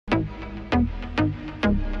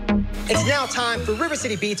It's now time for River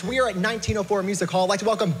City Beats. We are at 1904 Music Hall. I'd like to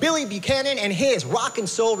welcome Billy Buchanan and his rock and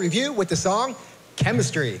soul review with the song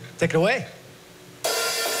Chemistry. Take it away.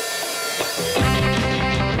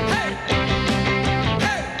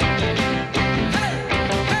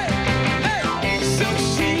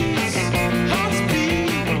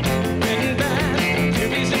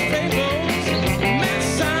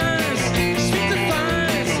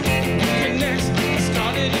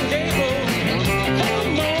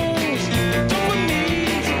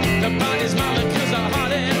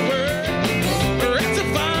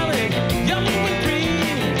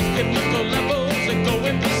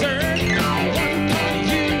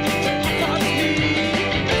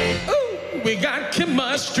 We got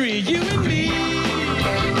chemistry, you and me.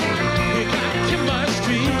 We got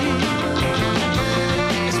chemistry.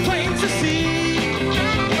 It's plain to see.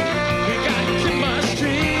 We got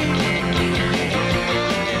chemistry.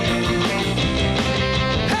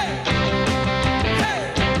 Hey, hey, hey,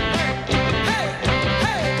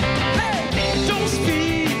 hey, hey. Don't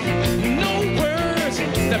speak no words.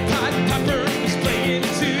 The pot popper is playing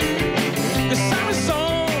too. The siren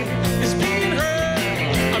song is being heard.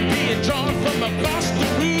 I'm being drawn from across the room.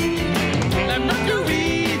 Like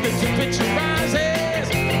mercury, the temperature rises,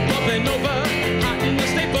 bubbling over, hot and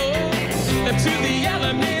unstable. Up to the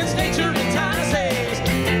elements, nature entices,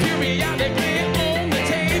 periodically on the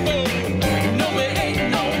table. No, it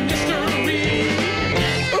ain't no mystery.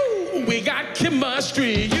 Ooh, we got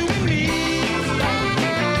chemistry, you and me.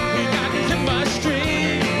 We got chemistry.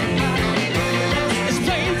 It's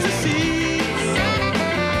plain to see.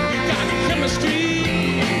 We got chemistry.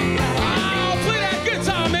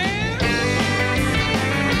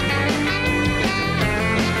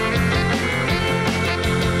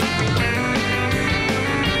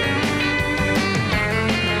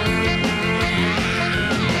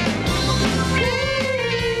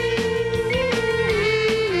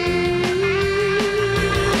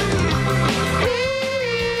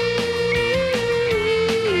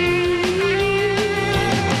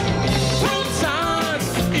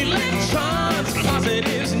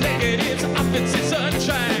 Positives, negatives, opposites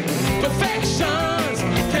attract. Perfections,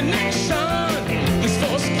 connection. This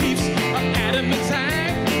force keeps an atom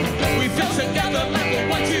intact. We feel together like a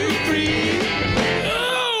 1, 2, 3.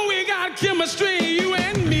 Oh, we got chemistry, you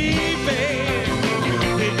and me, babe.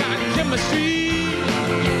 We got chemistry.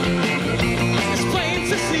 It's plain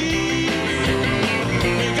to see.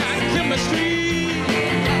 We got chemistry.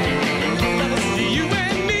 You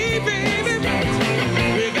and me, baby.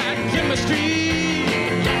 We got chemistry.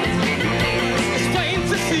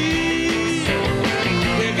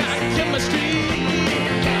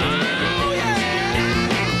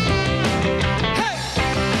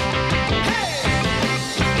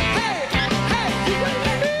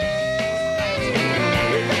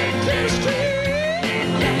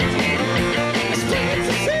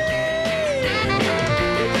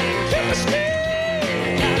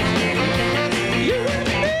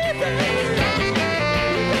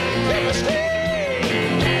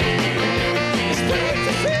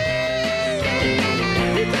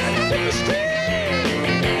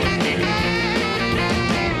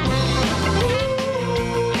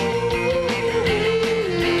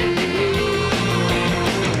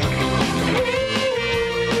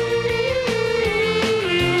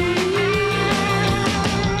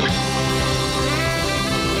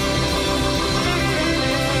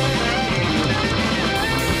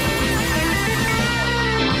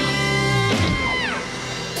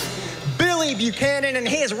 Buchanan and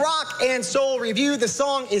his rock and soul review. The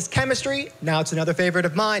song is Chemistry. Now it's another favorite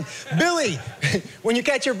of mine. Billy, when you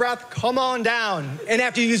catch your breath, come on down. And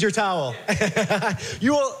after you use your towel.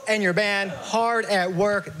 You and your band, hard at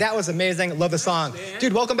work. That was amazing. Love the song.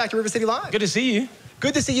 Dude, welcome back to River City Live. Good to see you.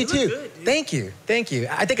 Good to see you too. Good, thank you. Thank you.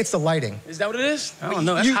 I think it's the lighting. Is that what it is? I don't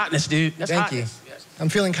know. That's hotness, dude. That's thank hotness. you. Yes. I'm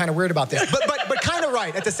feeling kind of weird about this, but kind of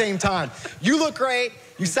right at the same time. You look great.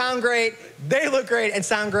 You sound great. They look great and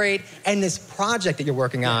sound great. And this project that you're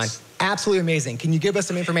working on, absolutely amazing. Can you give us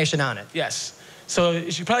some information on it? Yes. So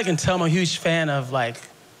as you probably can tell, I'm a huge fan of like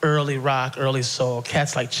early rock, early soul.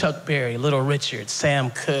 Cats like Chuck Berry, Little Richard,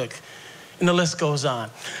 Sam Cooke, and the list goes on.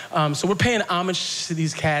 So we're paying homage to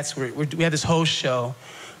these cats. We have this whole show.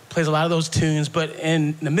 Plays a lot of those tunes, but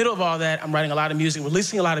in the middle of all that, I'm writing a lot of music,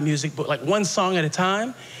 releasing a lot of music, but like one song at a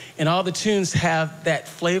time, and all the tunes have that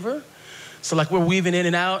flavor. So like we're weaving in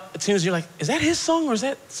and out. As soon as you're like, is that his song or is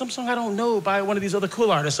that some song I don't know by one of these other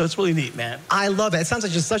cool artists? So it's really neat, man. I love it. It sounds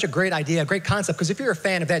like just such a great idea, a great concept, because if you're a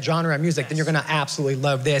fan of that genre of music, then you're gonna absolutely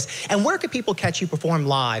love this. And where can people catch you perform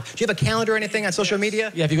live? Do you have a calendar or anything on social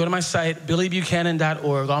media? Yeah, if you go to my site,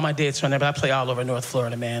 billybuchanan.org, all my dates are on there, but I play all over North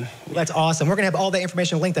Florida, man. Well, that's awesome. We're gonna have all that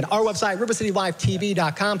information linked on our website,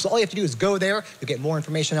 rivercitylivetv.com. So all you have to do is go there. You'll get more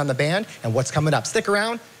information on the band and what's coming up. Stick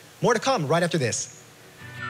around. More to come right after this.